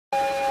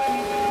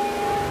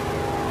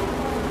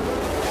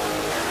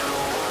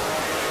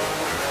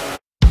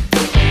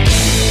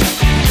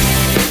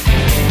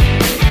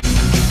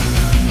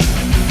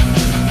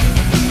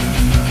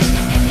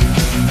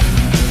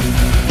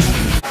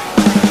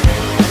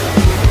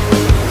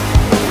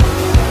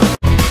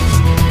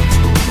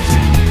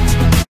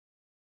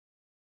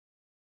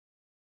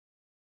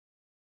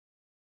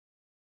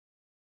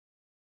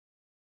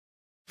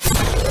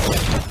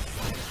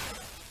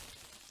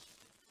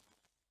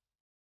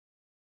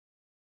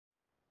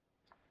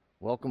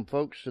Welcome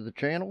folks to the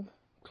channel,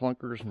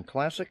 Clunkers and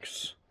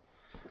Classics,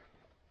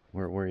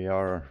 where we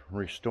are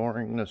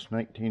restoring this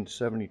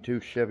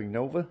 1972 Chevy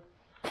Nova.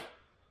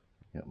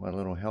 Got my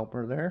little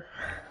helper there.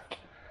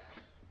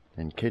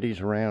 And Kitty's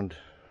around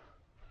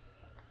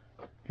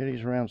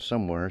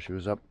somewhere. She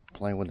was up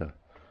playing with the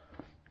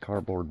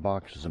cardboard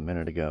boxes a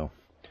minute ago.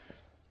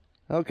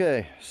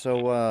 Okay,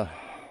 so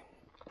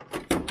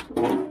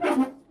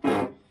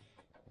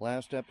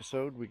last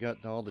episode we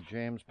got all the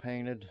jams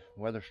painted,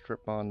 weather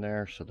strip on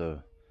there so the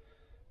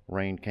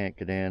rain can't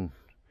get in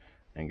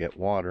and get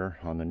water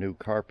on the new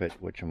carpet,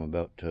 which I'm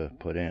about to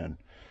put in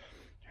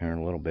here in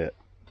a little bit.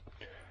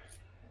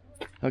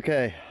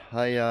 Okay,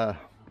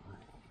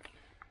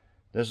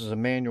 this is a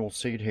manual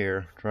seat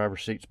here,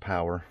 driver's seat's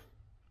power.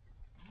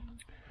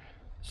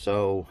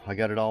 So I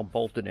got it all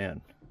bolted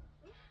in,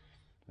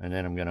 and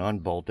then I'm going to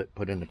unbolt it,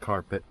 put in the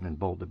carpet, and then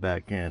bolt it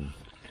back in.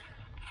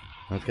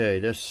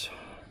 Okay, this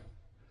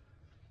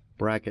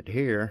bracket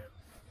here,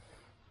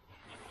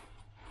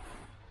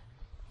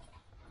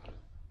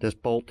 this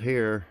bolt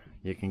here,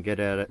 you can get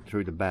at it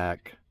through the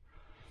back,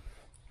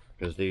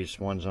 because these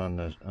ones on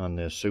the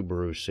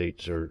Subaru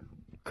seats are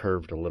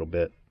curved a little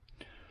bit.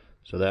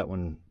 So that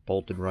one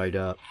bolted right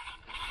up.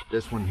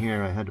 This one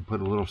here, I had to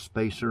put a little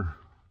spacer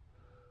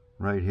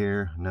right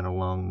here, and then a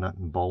long nut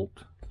and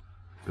bolt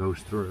goes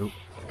through.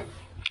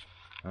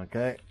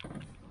 Okay,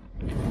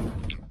 and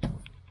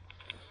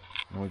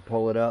we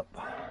pull it up,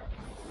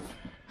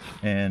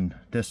 and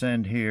this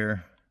end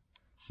here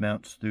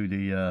mounts through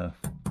the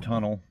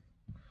tunnel.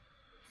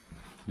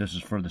 This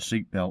is for the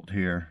seat belt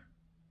here.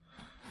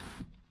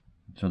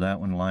 So that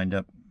one lined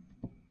up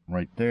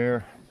right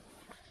there.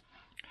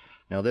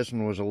 Now this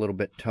one was a little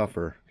bit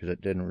tougher because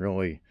it didn't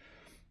really,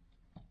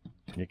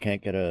 you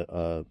can't get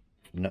a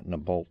nut and a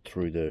bolt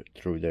through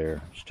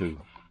there.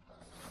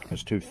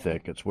 It's too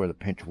thick. It's where the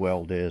pinch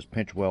weld is.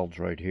 Pinch weld's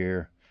right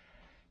here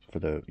for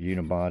the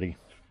unibody.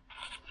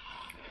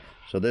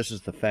 So this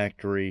is the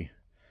factory,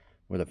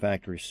 where the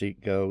factory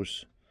seat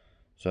goes.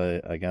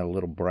 So I got a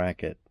little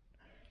bracket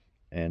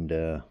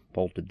and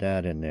bolted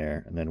that in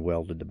there, and then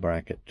welded the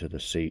bracket to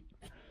the seat.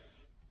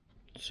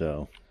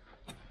 So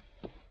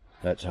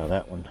that's how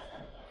that one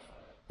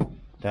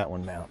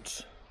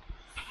mounts.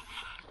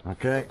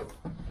 Okay.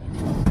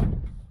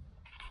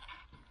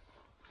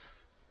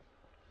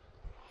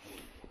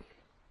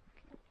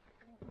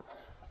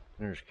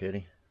 There's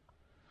Kitty.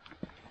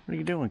 What are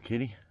you doing,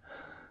 Kitty?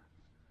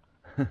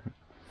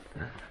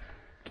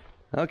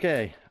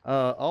 Okay,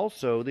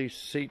 also these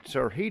seats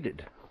are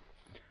heated.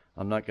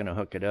 I'm not going to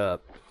hook it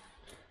up.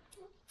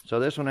 So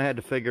this one I had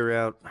to figure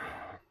out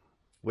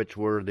which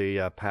were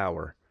the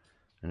power.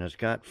 And it's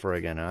got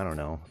friggin', I don't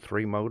know,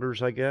 3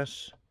 motors, I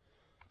guess.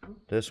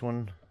 This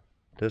one,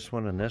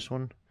 and this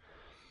one.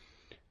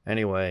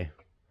 Anyway,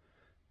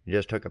 you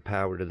just hook a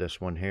power to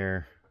this one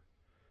here,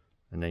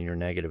 and then your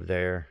negative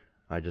there.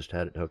 I just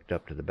had it hooked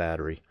up to the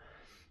battery,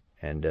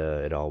 and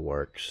it all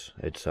works.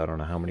 It's, I don't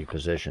know how many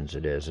positions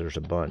it is. There's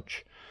a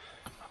bunch.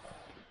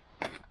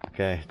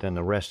 Okay, then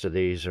the rest of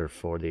these are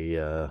for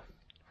the,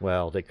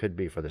 well, they could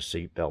be for the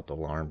seatbelt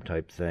alarm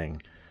type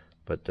thing,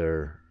 but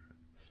they're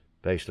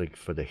basically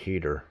for the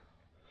heater.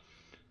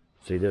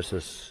 See, this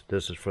is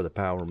for the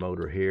power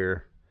motor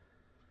here,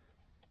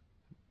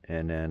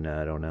 and then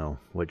I don't know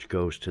which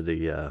goes to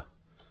the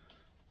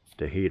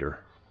heater.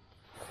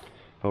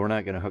 But we're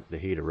not going to hook the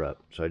heater up,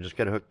 so I just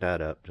got to hook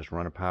that up. Just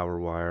run a power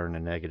wire and a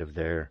negative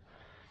there,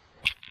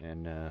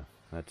 and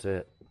that's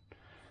it.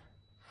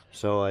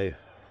 So I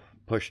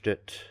pushed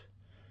it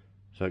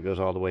so it goes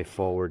all the way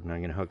forward, and I'm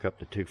going to hook up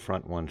the 2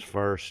 front ones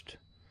first,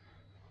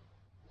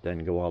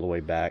 then go all the way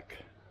back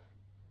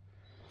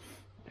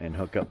and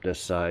hook up this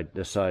side.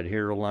 This side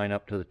here will line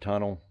up to the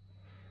tunnel,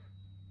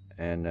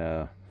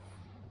 and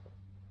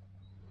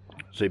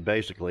see,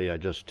 basically I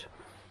just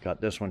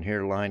got this one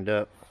here lined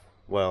up.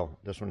 Well,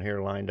 this one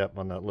here lined up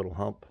on that little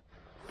hump,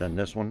 then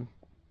this one,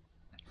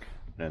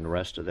 and the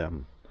rest of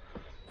them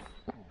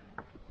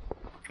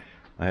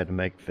I had to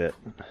make fit.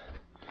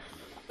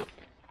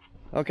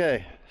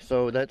 Okay,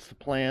 so that's the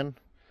plan,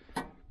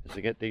 is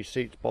to get these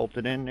seats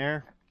bolted in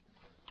there.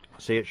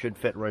 See, it should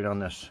fit right on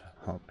this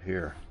hump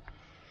here,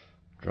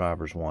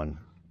 driver's one.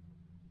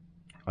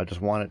 I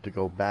just want it to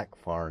go back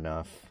far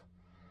enough.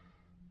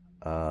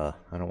 I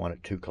don't want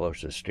it too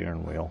close to the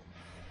steering wheel,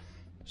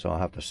 so I'll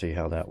have to see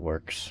how that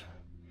works.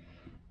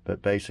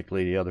 But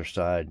basically the other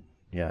side,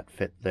 yeah, it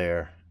fit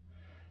there.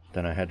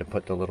 Then I had to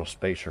put the little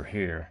spacer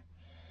here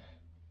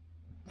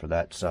for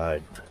that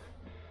side,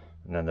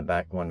 and then the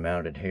back one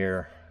mounted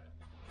here,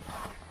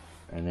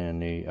 and then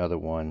the other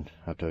one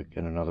I have to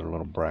get another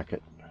little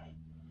bracket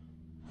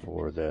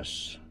for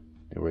this,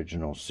 the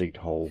original seat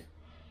hole.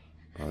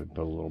 Probably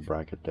put a little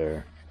bracket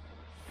there.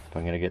 If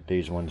I'm going to get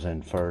these ones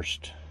in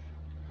first.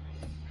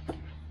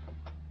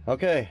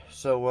 Okay,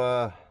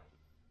 so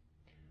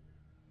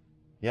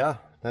yeah,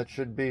 that's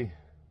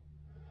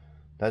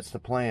the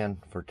plan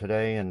for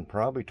today and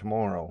probably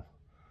tomorrow.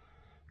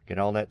 Get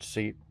all that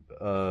seat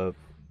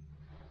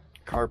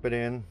carpet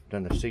in,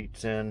 then the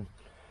seats in,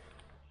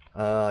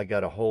 I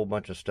got a whole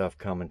bunch of stuff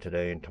coming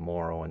today and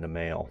tomorrow in the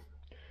mail.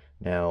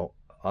 Now,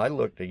 I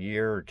looked a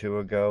year or two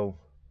ago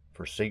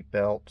for seat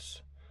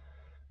belts,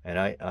 and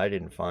I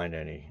didn't find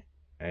any,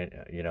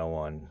 you know,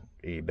 on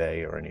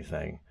eBay or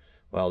anything.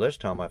 Well, this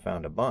time I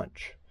found a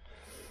bunch.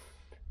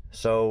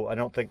 So I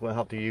don't think we'll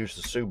have to use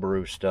the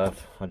Subaru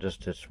stuff. I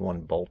just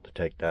one bolt to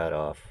take that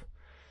off.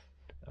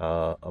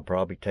 I'll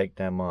probably take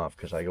them off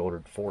because I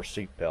ordered 4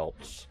 seat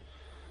belts.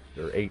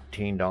 They're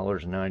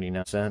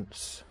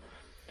 $18.99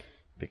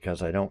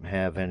 because I don't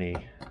have any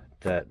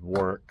that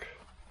work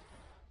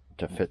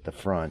to fit the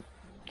front.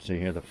 See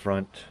here, the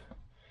front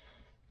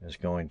is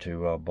going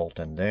to bolt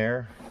in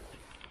there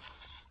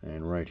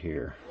and right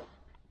here.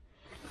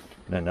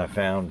 Then I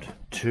found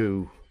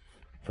 2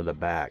 for the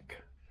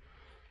back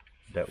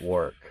that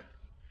work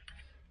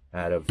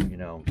out of, you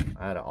know,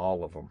 out of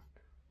all of them.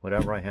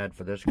 Whatever I had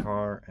for this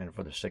car and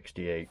for the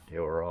 68, they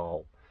were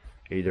all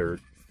either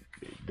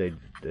they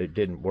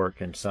didn't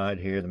work inside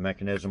here, the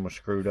mechanism was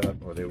screwed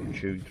up, or they were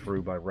chewed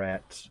through by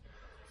rats.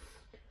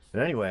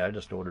 But anyway, I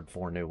just ordered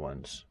 4 new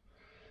ones.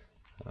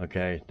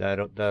 Okay,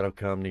 that'll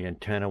come. The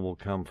antenna will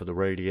come for the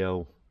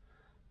radio.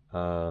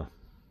 I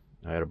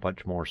had a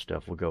bunch more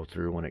stuff we'll go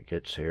through when it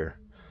gets here.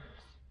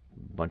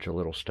 A bunch of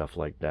little stuff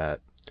like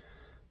that.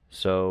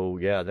 So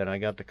yeah, then I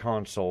got the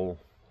console,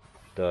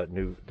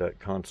 the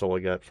console I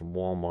got from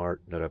Walmart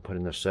that I put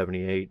in the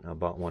 78. I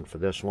bought one for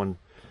this one.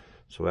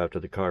 So after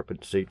the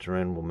carpet seats are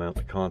in, we'll mount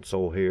the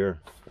console here,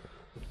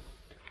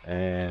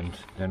 and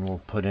then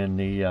we'll put in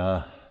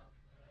the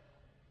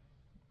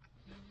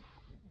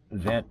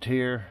vent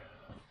here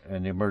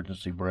and the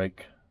emergency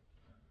brake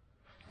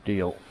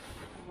deal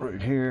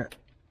right here.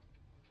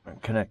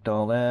 And connect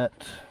all that.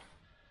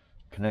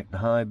 Connect the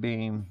high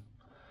beam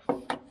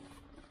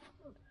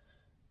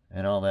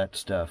and all that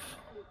stuff.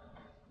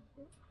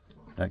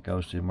 That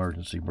goes to the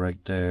emergency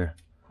brake there.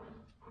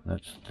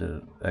 That's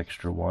the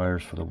extra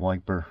wires for the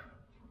wiper.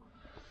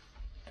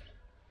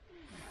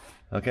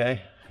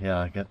 Okay, yeah,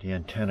 I got the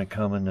antenna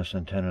coming. This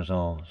antenna's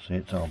all, see,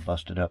 it's all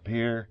busted up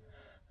here,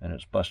 and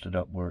it's busted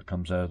up where it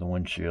comes out of the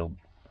windshield.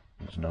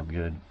 It's no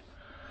good.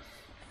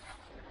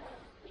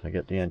 So I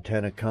got the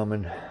antenna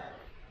coming.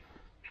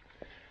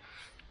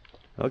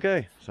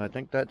 Okay, so I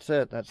think that's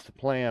it. That's the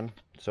plan.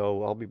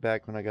 So I'll be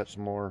back when I got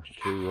some more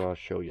to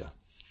show you.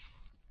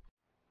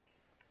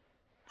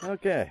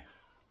 Okay,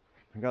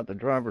 I got the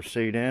driver's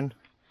seat in.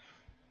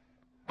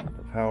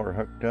 The power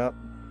hooked up.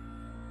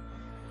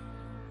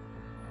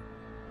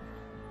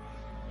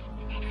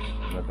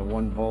 Got the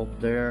 1 volt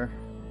there,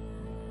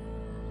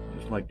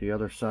 just like the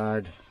other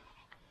side.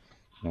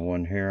 The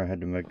one here, I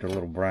had to make the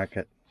little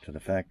bracket to the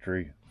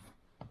factory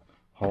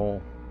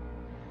hole.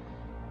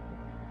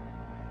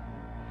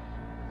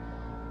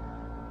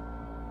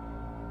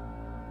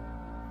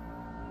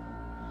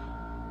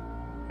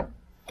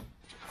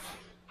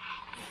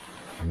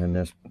 And then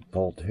this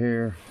bolt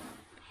here,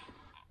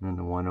 and then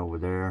the one over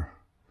there.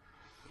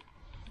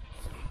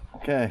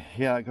 Okay,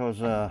 yeah, it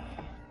goes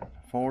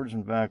forwards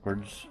and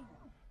backwards,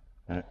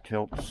 and it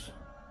tilts.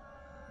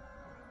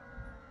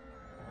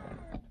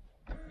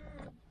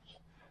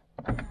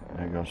 And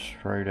it goes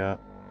straight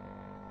up.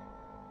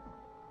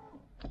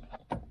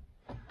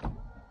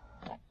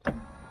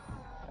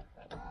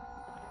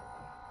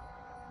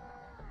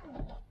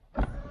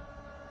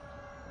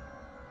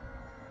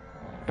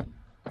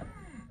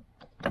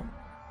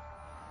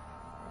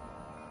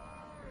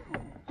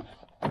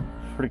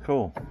 Pretty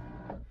cool.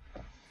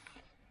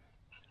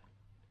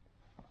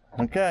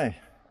 Okay,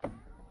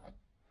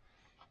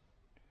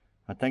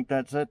 I think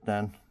that's it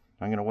then.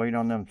 I'm going to wait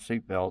on them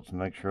seat belts and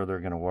make sure they're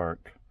going to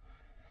work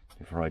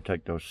before I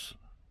take those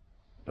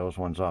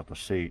ones off the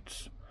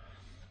seats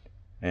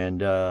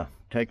and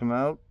take them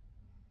out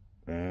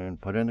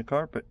and put in the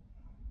carpet.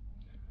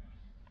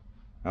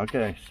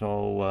 Okay,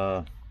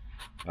 so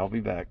I'll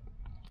be back.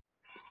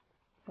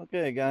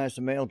 Okay guys,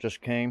 the mail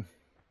just came.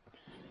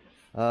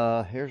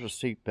 Here's the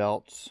seat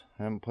belts.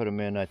 I haven't put them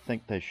in. I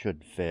think they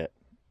should fit.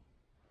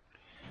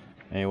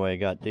 Anyway, I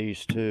got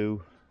these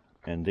 2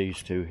 and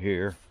these 2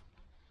 here.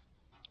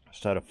 A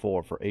set of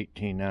 4 for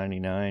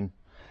 $18.99.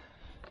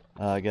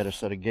 I got a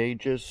set of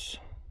gauges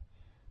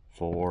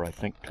for I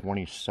think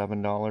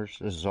 $27.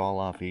 This is all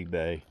off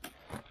eBay,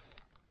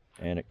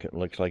 and it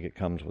looks like it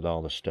comes with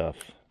all the stuff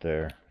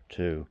there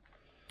too.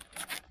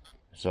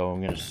 So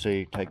I'm going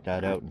to take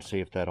that out and see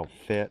if that'll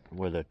fit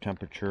where the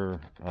temperature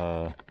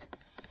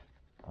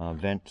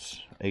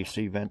vents,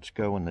 AC vents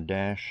go in the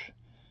dash.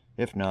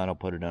 If not, I'll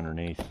put it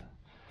underneath.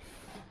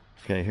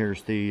 Okay,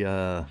 here's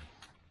the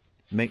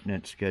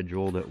maintenance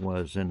schedule that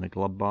was in the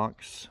glove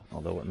box,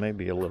 although it may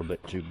be a little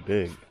bit too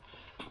big.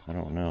 I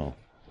don't know.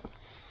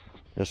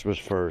 This was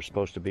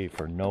supposed to be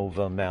for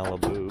Nova,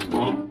 Malibu,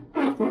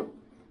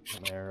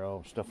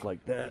 Camaro, stuff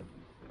like that.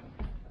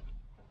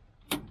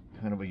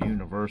 Kind of a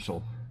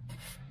universal.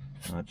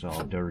 That's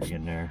all dirty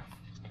in there.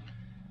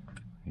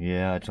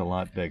 Yeah, it's a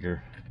lot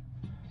bigger.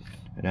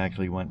 It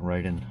actually went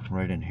right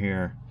in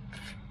here.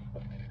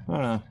 I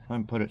don't know, I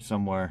can put it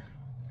somewhere.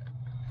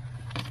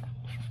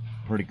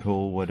 Pretty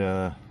cool. Would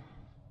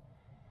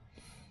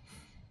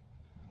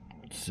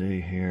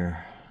see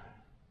here.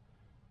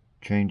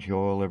 Change the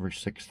oil every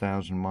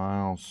 6,000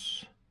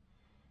 miles.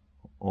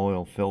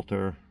 Oil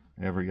filter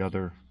every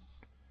other.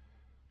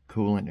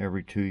 Coolant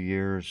every 2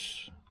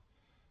 years.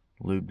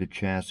 Lube the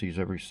chassis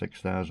every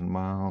 6,000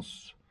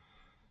 miles.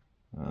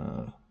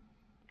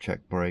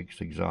 Check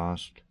brakes,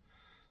 exhaust.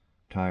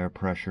 Tire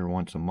pressure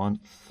once a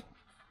month.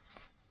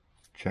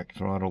 Check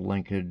throttle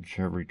linkage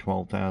every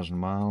 12,000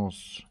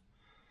 miles.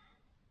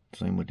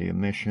 Same with the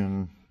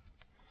emission.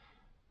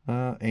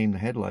 Aim the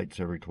headlights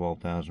every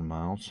 12,000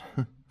 miles.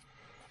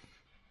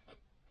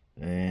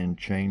 And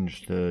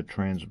change the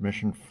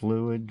transmission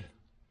fluid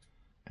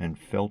and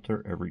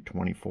filter every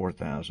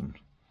 24,000.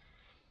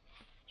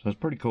 So it's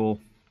pretty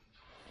cool.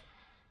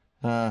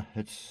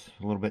 It's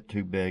a little bit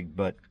too big,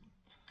 but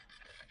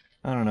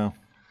I don't know.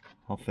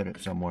 I'll fit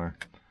it somewhere.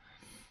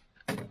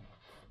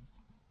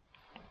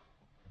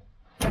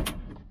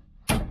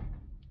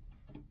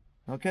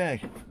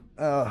 Okay.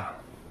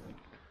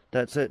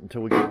 That's it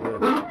until we get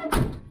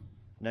the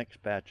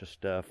next batch of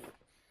stuff.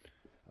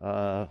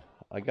 I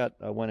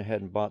went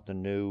ahead and bought the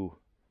new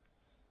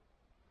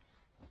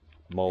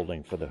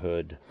molding for the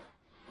hood.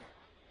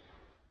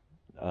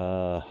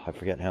 I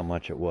forget how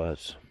much it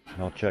was.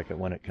 I'll check it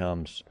when it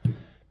comes.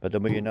 But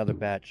there'll be another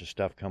batch of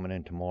stuff coming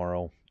in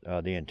tomorrow.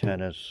 The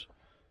antennas,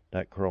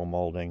 that chrome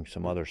molding,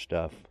 some other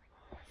stuff.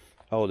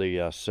 Oh,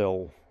 the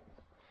sill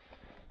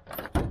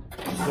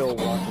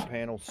rocker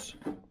panels.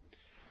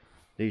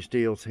 These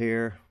deals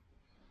here,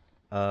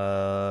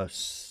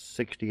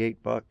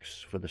 68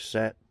 bucks for the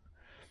set.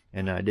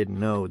 And I didn't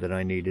know that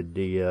I needed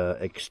the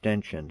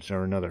extensions,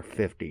 or another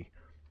 50.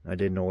 I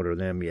didn't order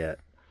them yet.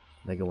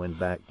 They go in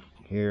back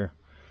here.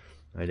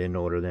 I didn't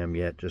order them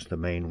yet, just the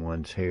main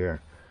ones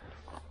here.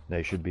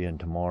 They should be in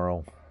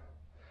tomorrow.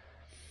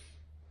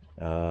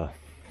 I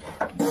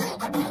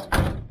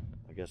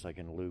guess I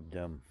can lube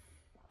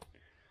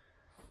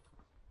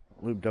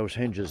those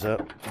hinges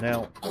up.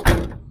 Now,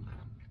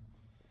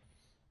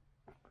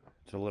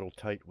 it's a little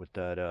tight with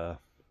that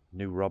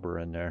new rubber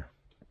in there.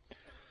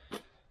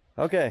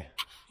 Okay,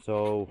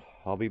 so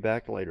I'll be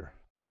back later.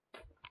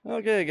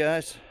 Okay,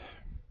 guys.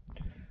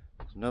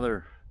 It's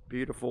another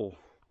beautiful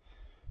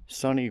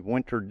sunny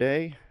winter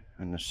day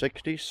in the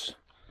 60s.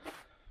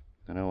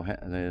 I know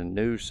the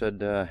news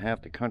said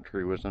half the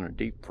country was in a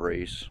deep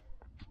freeze.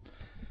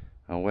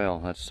 Oh well,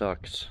 that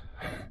sucks.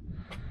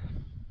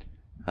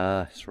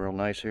 It's real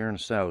nice here in the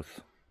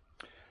south.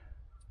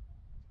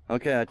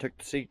 Okay, I took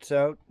the seats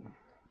out,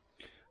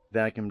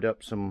 vacuumed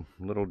up some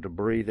little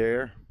debris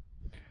there,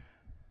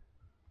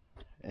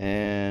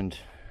 and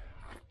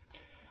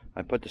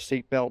I put the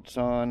seat belts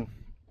on.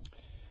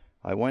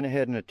 I went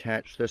ahead and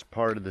attached this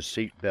part of the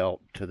seat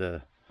belt to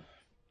the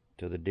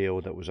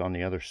deal that was on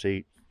the other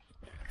seat,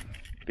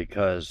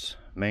 because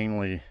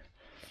mainly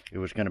it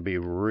was going to be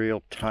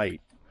real tight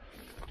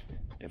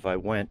if I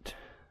went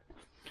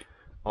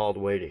all the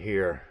way to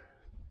here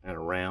and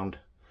around.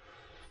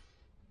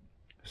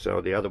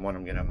 So the other one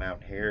I'm going to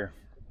mount here,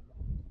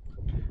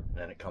 and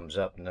then it comes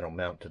up and then it'll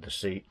mount to the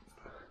seat.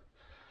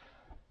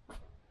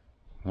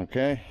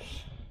 Okay,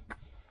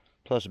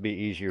 plus it'd be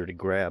easier to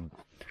grab,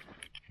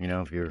 you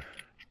know, if you're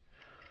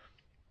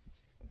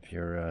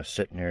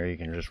sitting there, you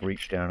can just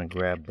reach down and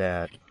grab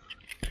that.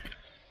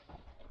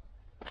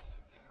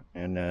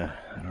 And I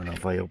don't know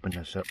if I opened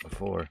this up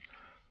before.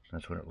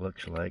 That's what it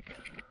looks like.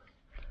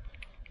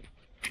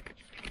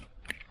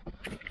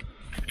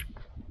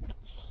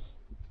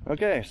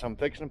 Okay, so I'm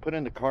fixing to put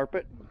in the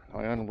carpet.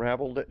 I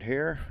unraveled it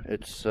here.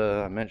 It's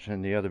I mentioned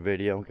in the other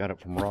video, got it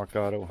from Rock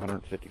Auto,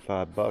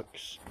 155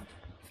 bucks.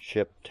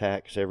 Ship,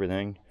 tax,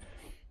 everything.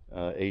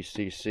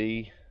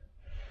 ACC,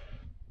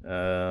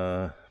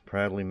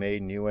 proudly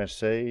made in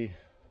USA,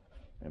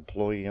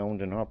 employee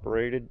owned and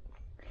operated,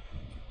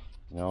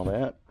 and all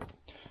that.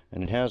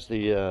 And it has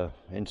the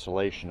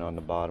insulation on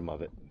the bottom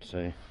of it,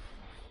 see?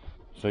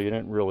 So you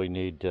don't really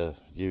need to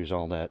use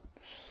all that,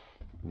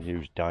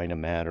 use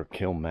Dynamat or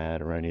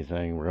Kilmat or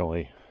anything,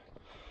 really.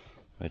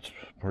 It's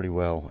pretty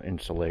well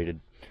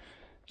insulated.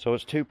 So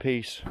it's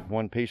two-piece,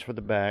 one piece for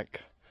the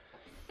back,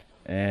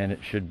 and it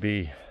should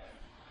be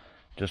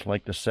just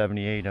like the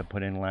 78 I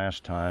put in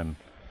last time.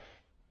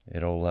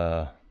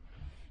 It'll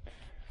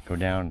go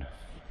down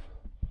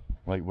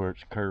right where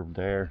it's curved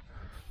there.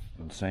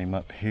 And same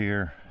up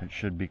here, it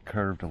should be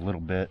curved a little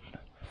bit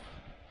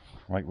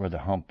right where the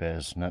hump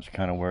is, and that's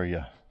kind of where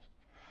you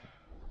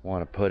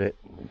want to put it.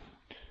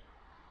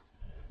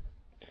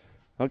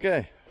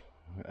 Okay,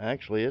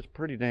 actually it's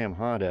pretty damn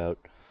hot out.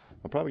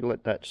 I'll probably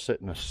let that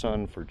sit in the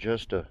sun for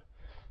just a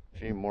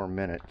few more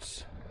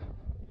minutes.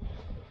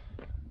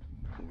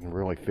 You can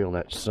really feel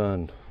that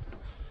sun,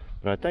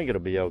 but I think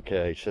it'll be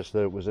okay. It's just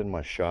that it was in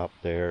my shop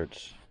there.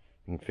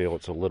 You can feel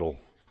it's a little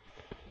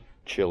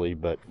chilly,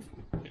 but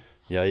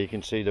yeah, you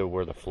can see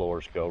where the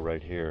floors go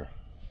right here.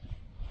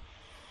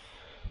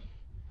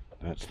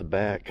 That's the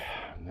back,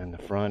 and then the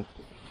front.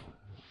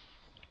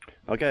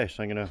 Okay,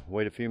 so I'm gonna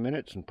wait a few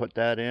minutes and put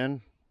that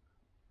in.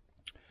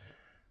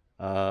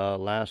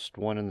 Last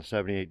one in the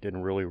 78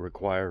 didn't really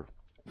require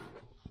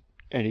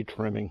any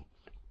trimming.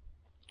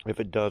 If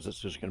it does,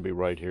 it's just going to be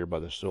right here by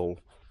the sill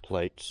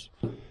plates.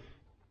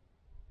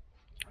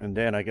 And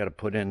then I got to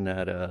put in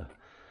that, I'm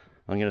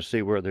going to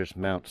see where this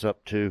mounts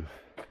up to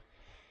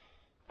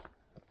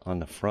on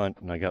the front.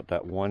 And I got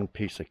that one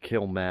piece of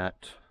kill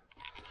mat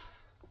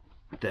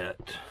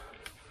that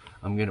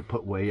I'm going to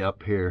put way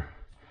up here.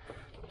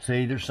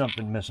 See, there's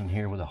something missing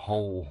here with a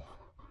hole.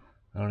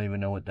 I don't even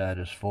know what that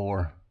is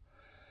for.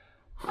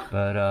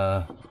 But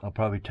I'll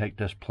probably take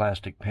this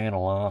plastic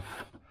panel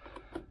off,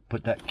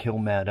 put that kill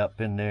mat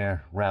up in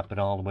there, wrap it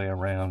all the way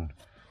around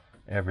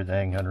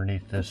everything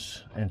underneath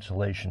this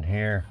insulation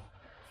here.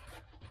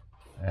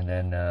 And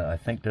then I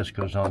think this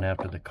goes on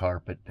after the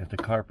carpet. If the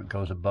carpet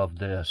goes above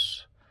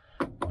this,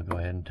 I'll go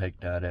ahead and take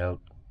that out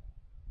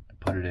and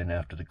put it in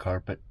after the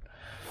carpet.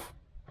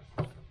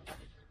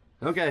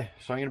 Okay,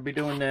 so I'm going to be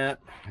doing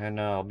that,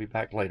 and I'll be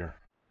back later.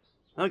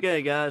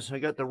 Okay, guys, I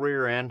got the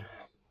rear end.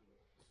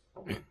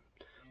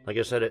 Like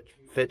I said, it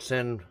fits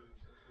in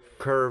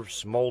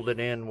curves molded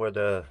in where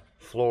the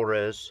floor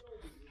is,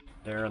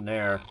 there and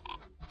there.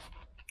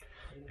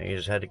 And you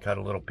just had to cut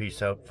a little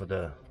piece out for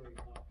that.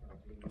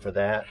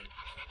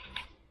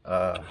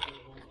 Cut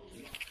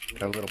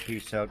a little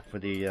piece out for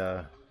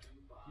the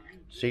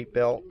seat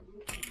belt,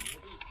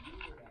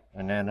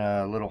 and then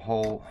a little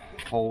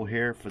hole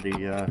here for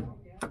the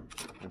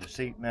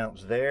seat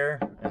mounts there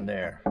and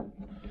there.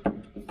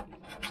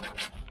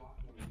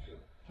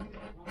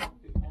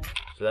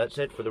 So that's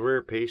it for the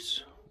rear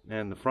piece,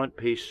 and the front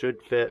piece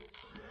should fit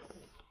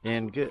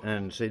in good.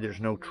 And see, there's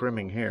no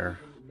trimming here.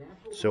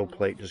 Sill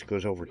plate just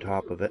goes over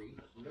top of it,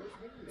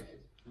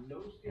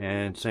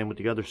 and same with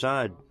the other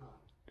side.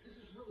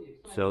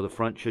 So the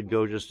front should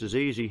go just as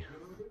easy.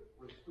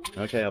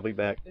 Okay, I'll be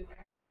back.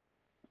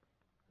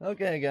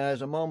 Okay,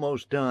 guys, I'm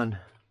almost done.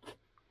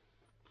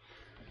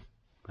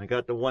 I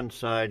got the one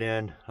side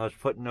in. I was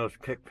putting those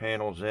kick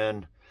panels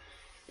in.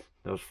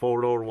 Those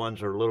four-door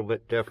ones are a little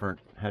bit different.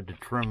 Had to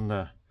trim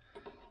the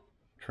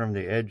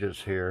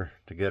edges here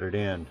to get it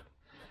in.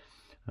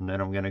 And then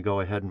I'm going to go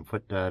ahead and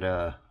put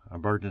that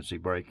emergency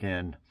brake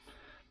in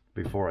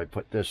before I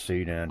put this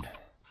seat in.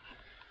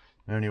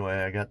 Anyway,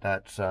 I got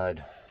that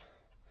side.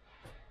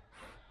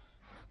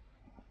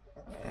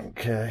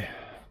 Okay.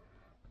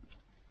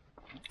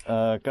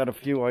 Got a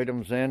few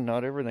items in.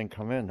 Not everything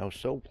come in. Those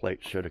sill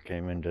plates should have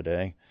came in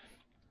today.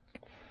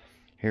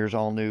 Here's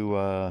all new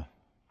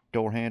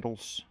door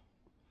handles,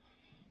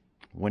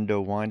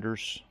 window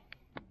winders.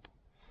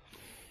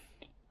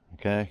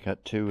 Okay,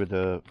 got 2 of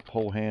the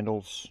pole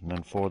handles, and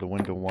then 4 of the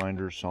window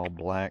winders, all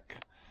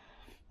black.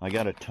 I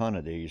got a ton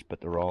of these, but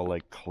they're all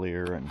like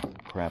clear and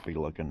crappy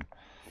looking.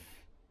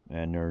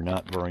 And they're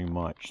not very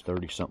much,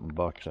 30-something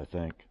bucks, I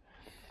think.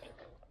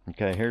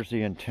 Okay, here's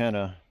the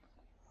antenna.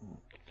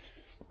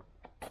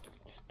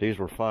 These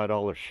were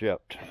 $5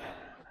 shipped.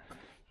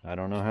 I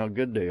don't know how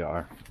good they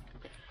are.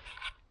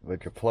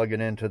 But you plug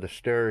it into the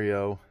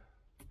stereo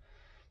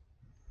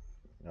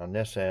on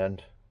this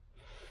end,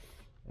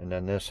 and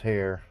then this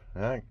here.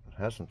 That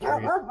has some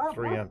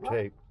 3M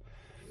tape.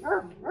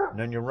 And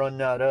then you run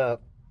that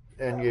up,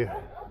 and you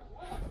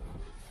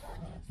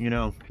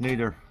know, can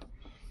either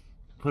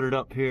put it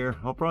up here.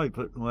 I'll probably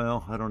put,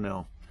 well, I don't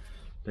know.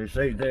 They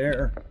say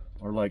there,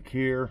 or like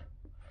here,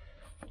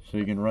 so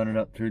you can run it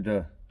up through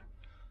the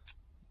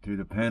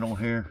panel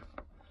here,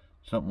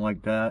 something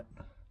like that.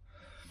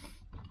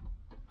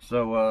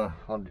 So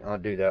I'll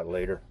do that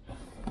later.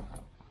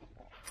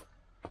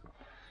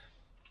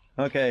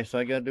 Okay, so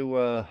I got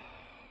to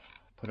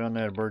put on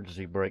that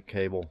emergency brake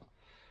cable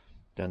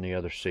down the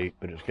other seat,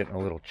 but it's getting a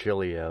little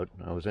chilly out.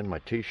 I was in my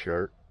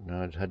t-shirt, and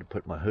I just had to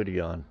put my hoodie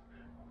on.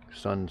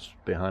 Sun's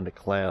behind a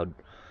cloud.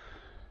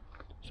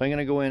 So I'm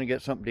gonna go in and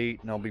get something to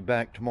eat, and I'll be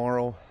back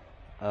tomorrow.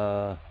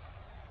 A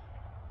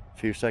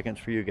few seconds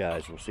for you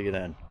guys. We'll see you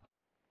then.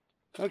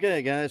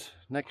 Okay, guys,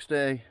 next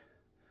day,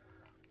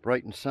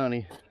 bright and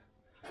sunny,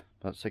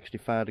 about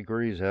 65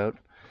 degrees out.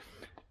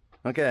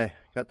 Okay,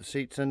 got the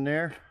seats in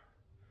there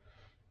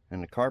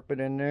and the carpet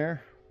in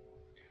there.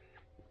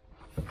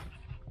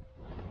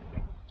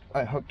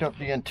 I hooked up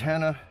the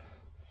antenna,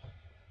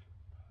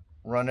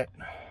 run it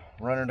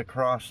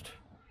across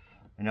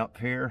and up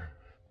here,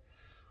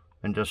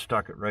 and just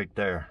stuck it right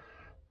there.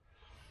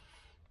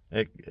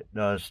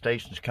 The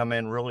stations come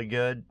in really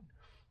good.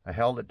 I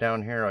held it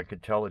down here. I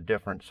could tell the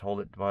difference, hold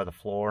it by the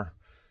floor.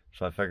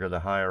 So I figure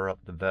the higher up,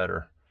 the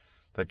better.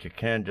 But you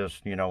can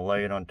just, you know,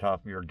 lay it on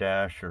top of your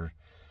dash, or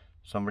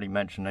somebody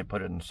mentioned they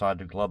put it inside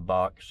the glove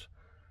box.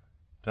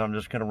 So I'm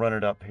just going to run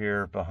it up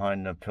here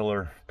behind the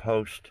pillar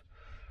post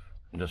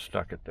and just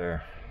stuck it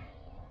there.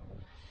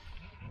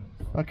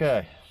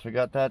 Okay, so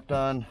got that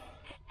done.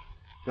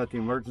 Got the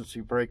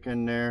emergency brake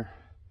in there.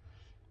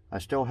 I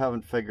still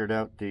haven't figured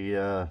out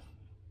the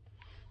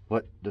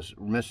what this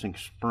missing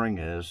spring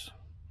is.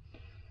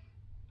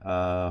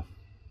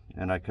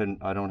 And I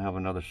don't have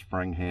another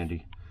spring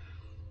handy.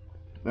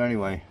 But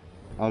anyway,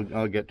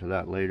 I'll get to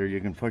that later. You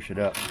can push it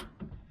up,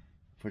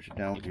 push it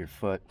down with your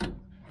foot,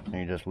 and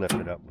you just lift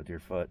it up with your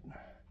foot.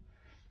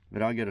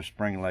 But I'll get a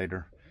spring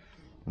later.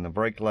 And the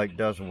brake light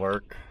does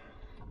work.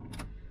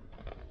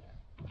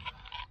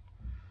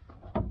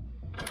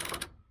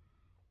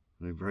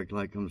 brake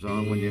light comes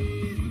on when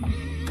you...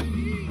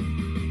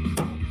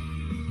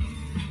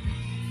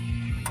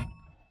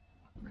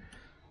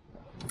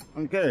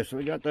 Okay, so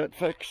we got that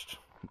fixed.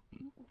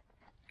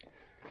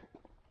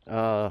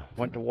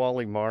 Went to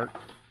Wally Mart.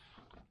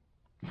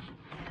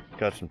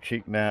 Got some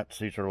cheap mats.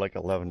 These are like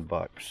 11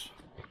 bucks.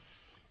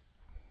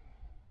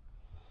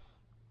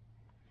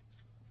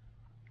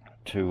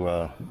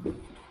 Two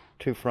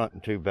front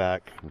and two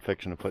back. I'm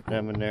fixing to put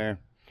them in there.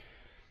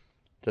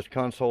 This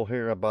console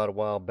here I bought a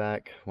while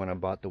back when I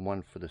bought the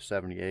one for the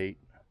 78.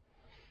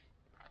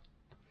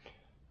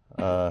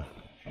 If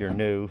you're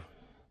new,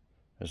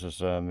 this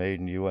is made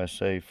in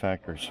USA,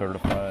 factory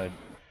certified.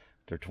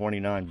 They're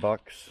 29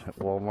 bucks at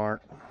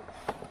Walmart.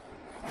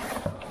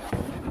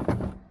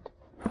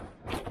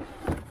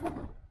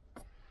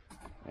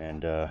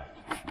 And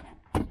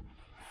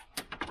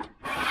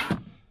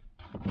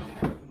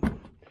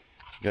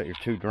got your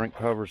two drink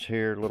covers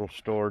here, little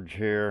storage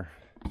here,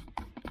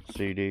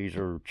 CDs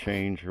or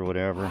change or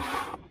whatever.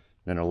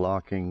 Then a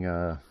locking,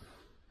 I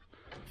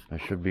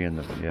should be in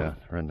the, yeah,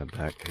 they're in the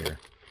back here.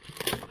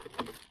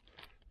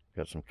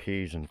 Got some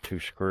keys and two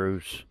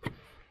screws.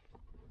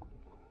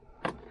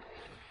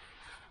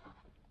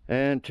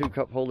 And two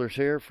cup holders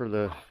here for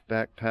the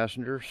back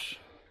passengers.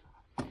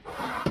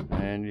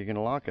 And you can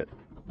lock it.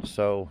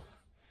 So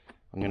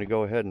I'm going to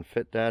go ahead and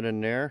fit that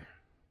in there.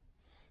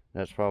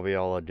 That's probably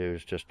all I do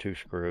is just two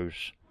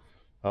screws.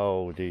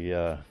 Oh,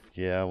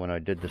 yeah, when I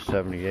did the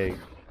 78,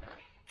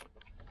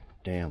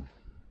 damn.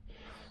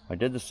 I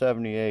did the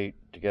 78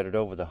 to get it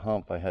over the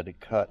hump. I had to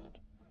cut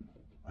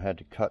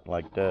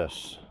like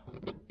this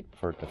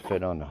for it to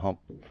fit on the hump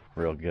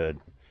real good,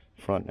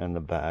 front and the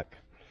back.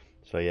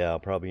 So yeah, I'll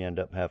probably end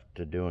up having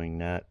to doing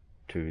that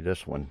to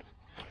this one.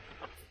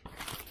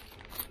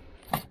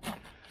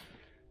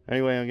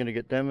 Anyway, I'm gonna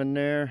get them in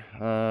there.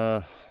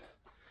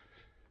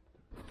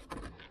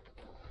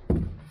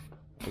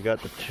 We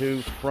got the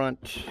two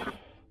front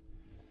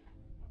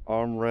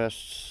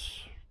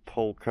armrests,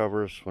 pull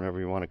covers, whatever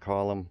you want to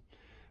call them.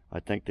 I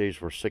think these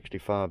were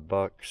 65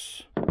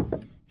 bucks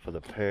for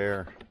the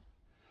pair,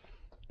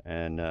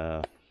 and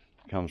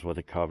comes with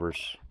the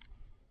covers,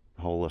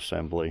 whole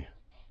assembly,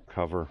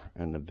 cover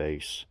and the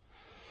base.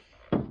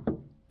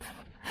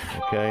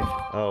 Okay.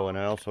 Oh, and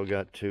I also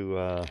got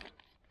two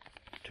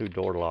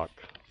door lock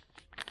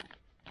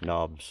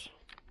knobs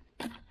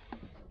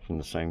from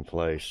the same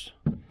place.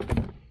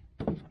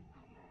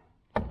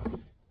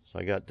 So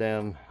I got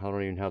them. I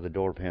don't even have the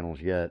door panels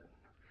yet.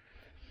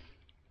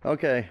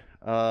 Okay,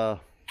 I'll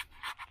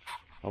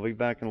be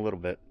back in a little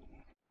bit.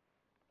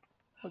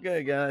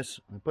 Okay guys,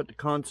 I put the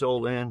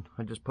console in.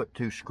 I just put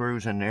two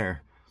screws in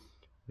there.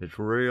 It's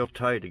real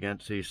tight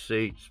against these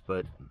seats,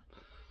 but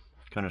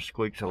kind of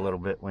squeaks a little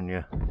bit when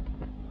you...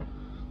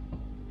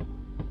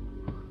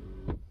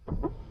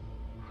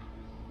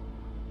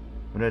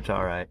 But it's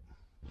alright.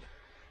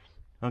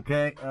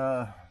 Okay,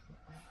 I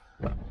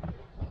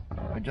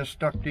just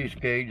stuck these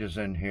gauges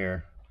in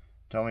here.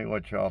 Tell me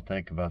what y'all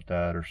think about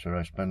that, or should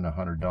I spend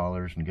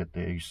 $100 and get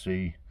the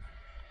AC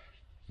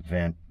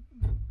vent?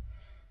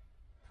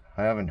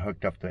 I haven't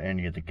hooked up to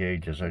any of the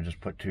gauges. I just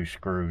put two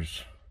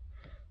screws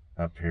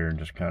up here and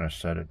just kind of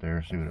set it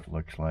there, see what it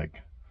looks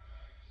like.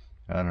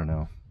 I don't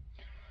know.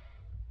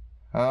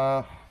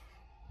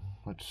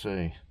 Let's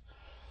see.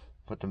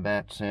 Put the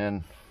mats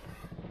in.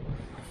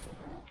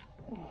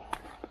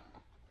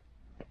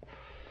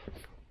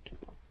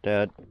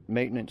 That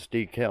maintenance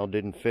decal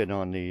didn't fit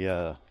on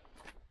the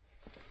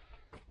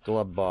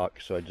glove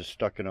box, so I just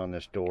stuck it on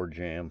this door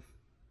jamb.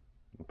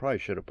 I probably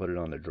should have put it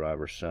on the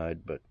driver's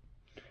side, but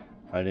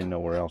I didn't know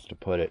where else to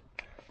put it.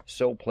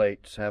 Sill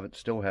plates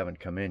still haven't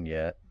come in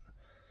yet.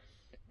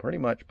 Pretty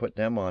much put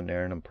them on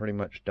there, and I'm pretty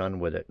much done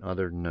with it,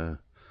 other than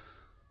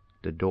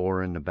the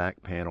door and the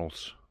back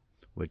panels,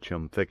 which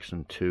I'm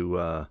fixing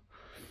to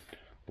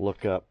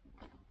look up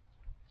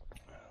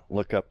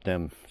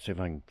them, see if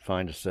I can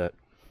find a set.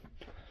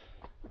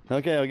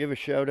 Okay, I'll give a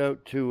shout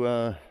out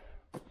to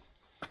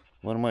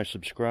one of my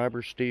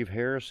subscribers, Steve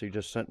Harris. He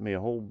just sent me a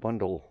whole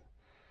bundle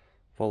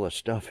full of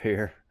stuff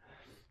here.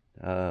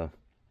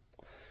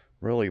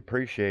 Really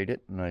appreciate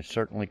it, and I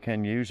certainly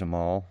can use them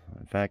all.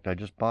 In fact, I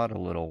just bought a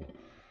little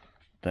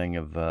thing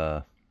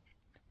of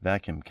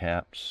vacuum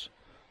caps,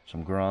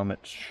 some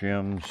grommets,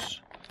 shims,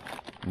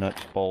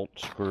 nuts,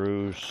 bolts,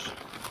 screws,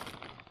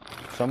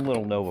 some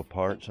little Nova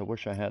parts. I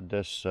wish I had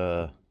this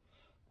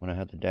when I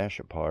had the dash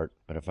apart,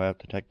 but if I have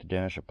to take the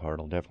dash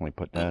apart, I'll definitely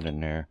put that in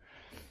there.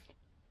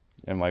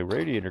 And my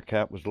radiator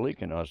cap was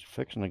leaking. I was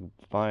fixing to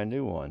buy a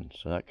new one,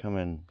 so that come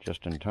in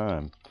just in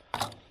time.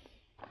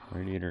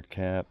 Radiator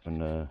cap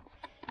and a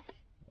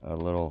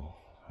little,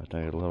 I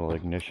think a little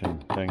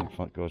ignition thing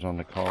goes on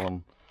the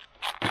column.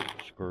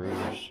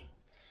 Screws,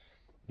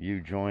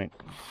 U-joint.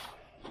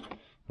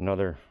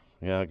 Another,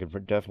 yeah, I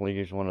could definitely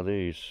use one of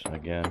these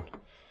again.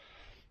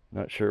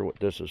 Not sure what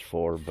this is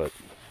for, but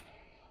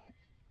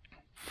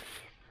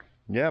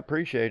yeah,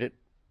 appreciate it.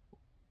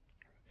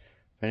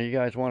 If any of you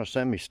guys want to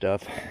send me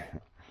stuff,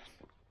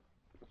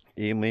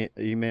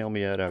 email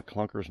me at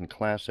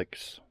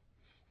clunkersandclassics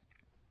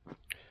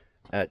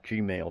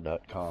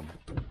 @gmail.com.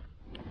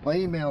 My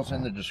email's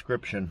in the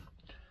description.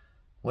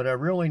 What I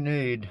really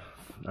need,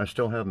 I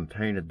still haven't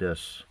painted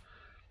this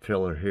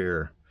filler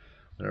here.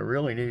 What I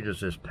really need is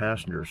this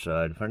passenger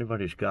side. If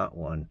anybody's got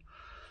one,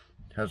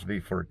 it has to be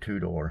for a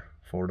 2-door.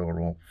 4-door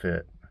won't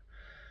fit.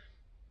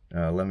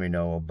 Let me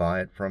know. I'll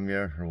buy it from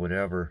you or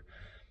whatever.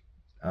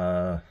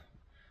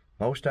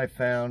 Most I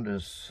found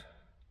is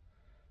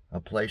a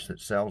place that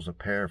sells a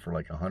pair for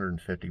like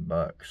 150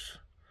 bucks,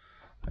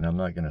 and I'm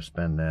not going to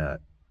spend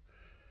that.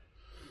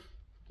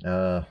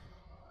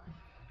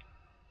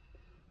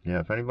 Yeah,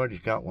 if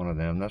anybody's got one of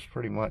them, that's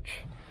pretty much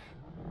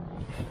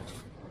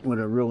what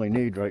I really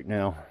need right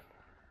now.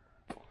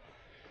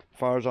 As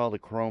far as all the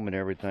chrome and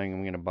everything,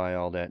 I'm going to buy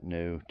all that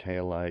new.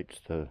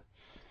 Taillights,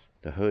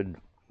 the hood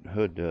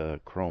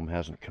chrome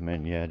hasn't come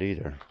in yet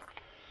either.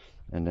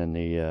 And then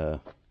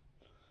the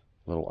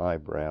little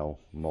eyebrow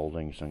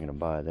moldings, I'm going to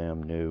buy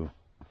them new.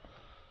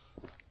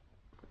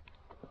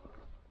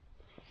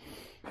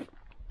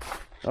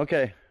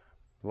 Okay,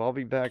 well, I'll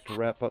be back to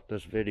wrap up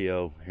this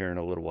video here in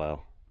a little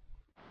while.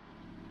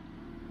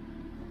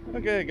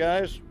 Okay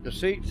guys, the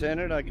seat's in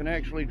it. I can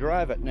actually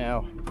drive it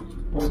now.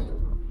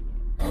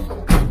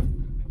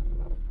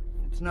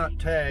 It's not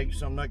tagged,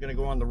 so I'm not going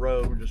to go on the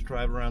road. We'll just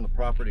drive around the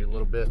property a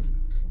little bit.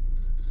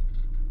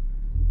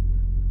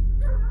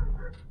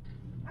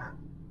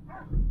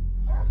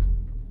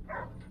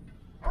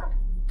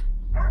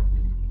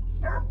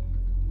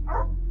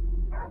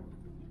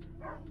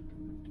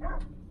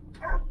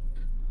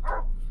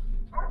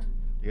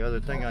 The other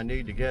thing I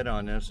need to get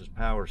on this is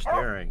power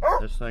steering.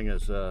 This thing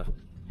is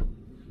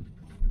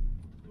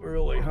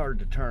really hard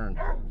to turn.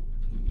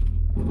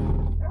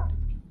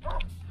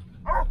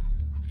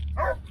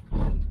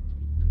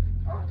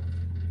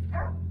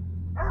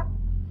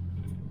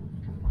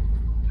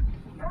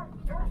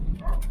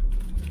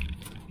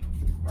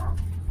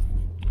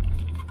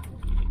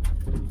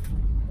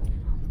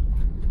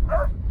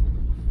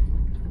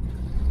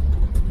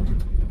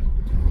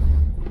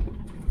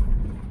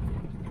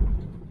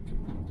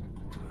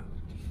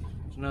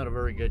 Not a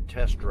very good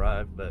test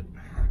drive, but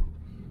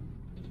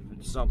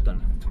it's something.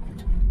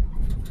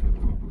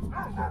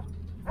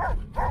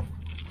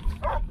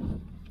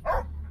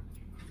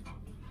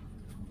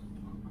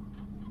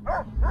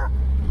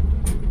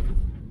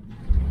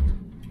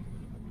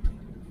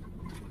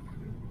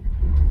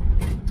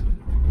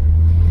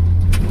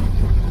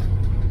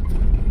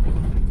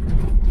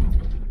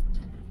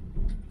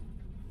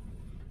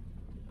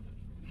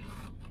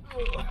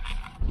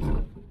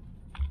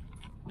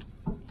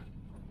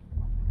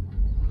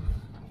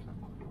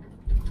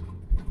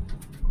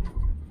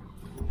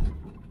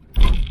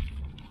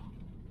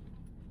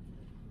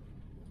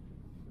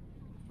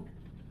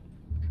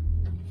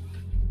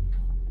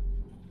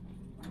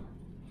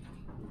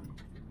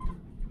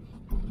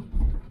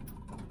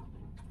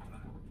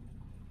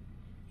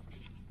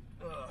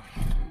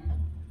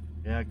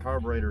 Yeah,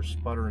 carburetor's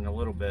sputtering a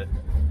little bit.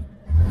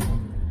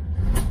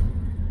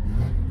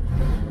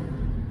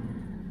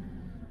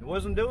 It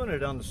wasn't doing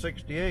it on the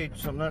 68,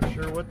 so I'm not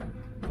sure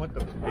what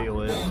the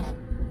deal is.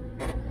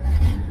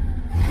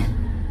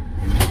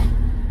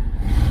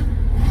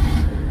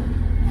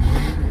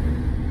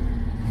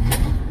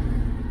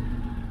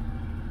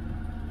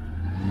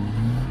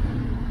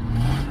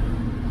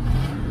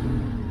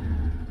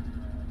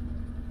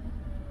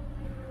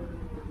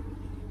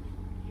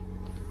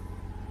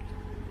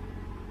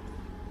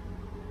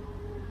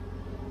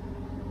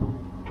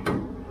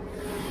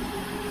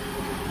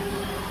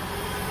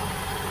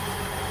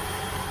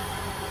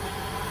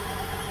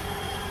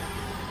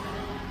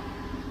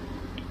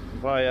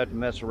 Probably have to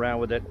mess around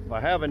with it.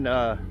 I haven't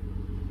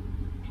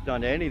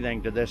done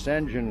anything to this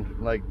engine,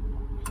 like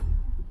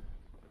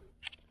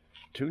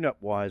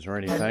tune-up wise or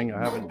anything. I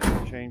haven't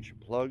changed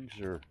plugs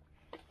or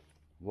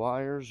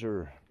wires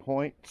or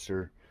points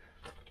or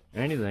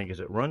anything because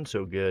it runs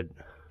so good.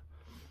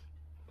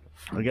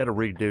 I got to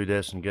redo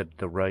this and get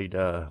the right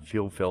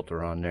fuel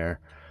filter on there.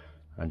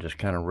 I just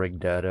kind of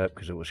rigged that up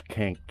because it was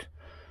kinked.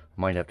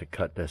 Might have to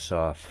cut this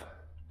off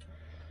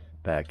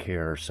back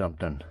here or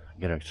something.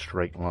 Get a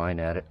straight line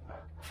at it.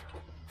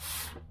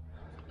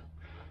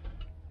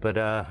 But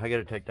I got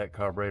to take that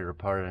carburetor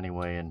apart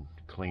anyway and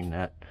clean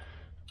that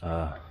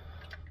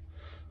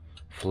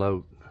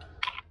float.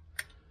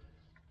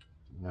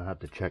 I'll have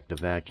to check the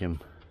vacuum.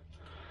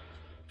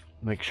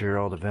 Make sure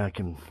all the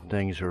vacuum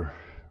things are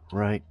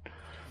right.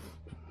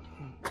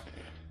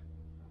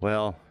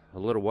 Well, a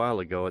little while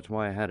ago, it's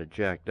why I had it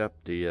jacked up.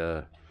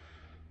 The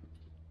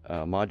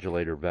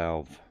modulator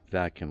valve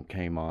vacuum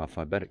came off.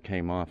 I bet it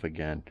came off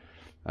again.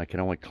 I can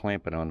only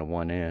clamp it on the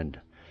one end.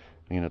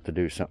 I'm gonna have to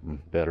do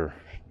something better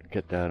to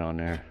get that on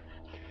there.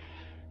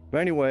 But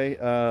anyway,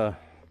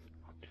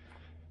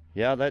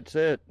 yeah, that's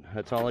it.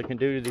 That's all I can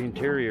do to the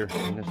interior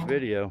in this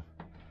video.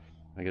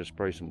 I gotta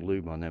spray some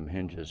lube on them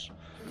hinges.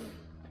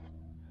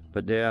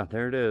 But yeah,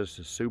 there it is.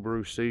 The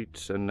Subaru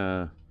seats and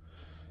the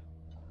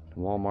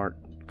Walmart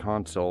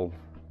console.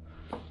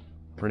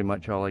 Pretty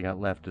much all I got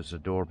left is the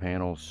door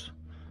panels,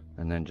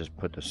 and then just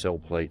put the sill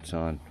plates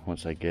on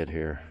once I get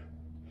here.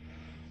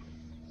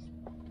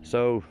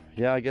 So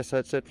yeah, I guess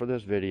that's it for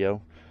this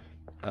video.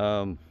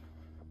 I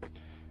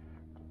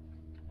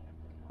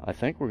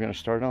think we're going to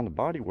start on the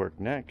body work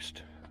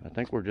next. I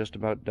think we're just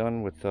about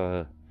done with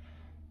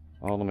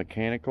all the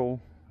mechanical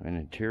and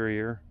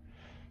interior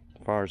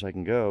as far as I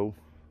can go.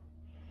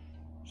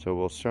 So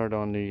we'll start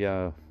on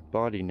the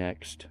body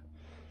next.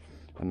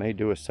 I may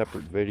do a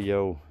separate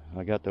video.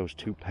 I got those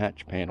 2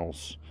 patch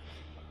panels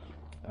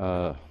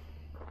for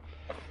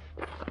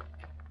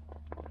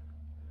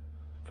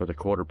the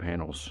quarter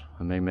panels.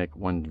 I may make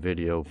one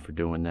video for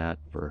doing that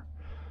for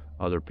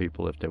other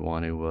people if they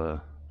want to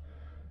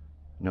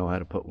know how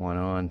to put one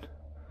on.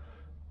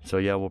 So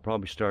yeah, we'll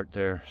probably start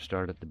there,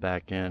 start at the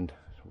back end,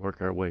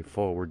 work our way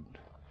forward,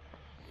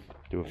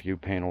 do a few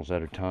panels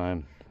at a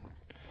time,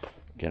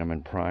 get them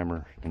in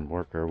primer, and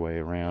work our way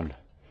around.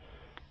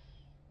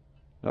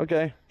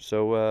 Okay,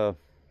 so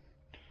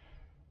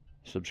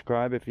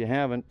subscribe if you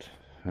haven't,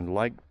 and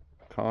like,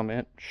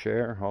 comment,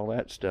 share, all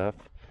that stuff.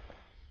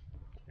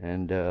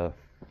 And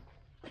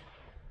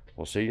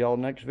we'll see y'all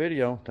next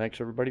video.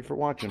 Thanks everybody for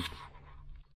watching.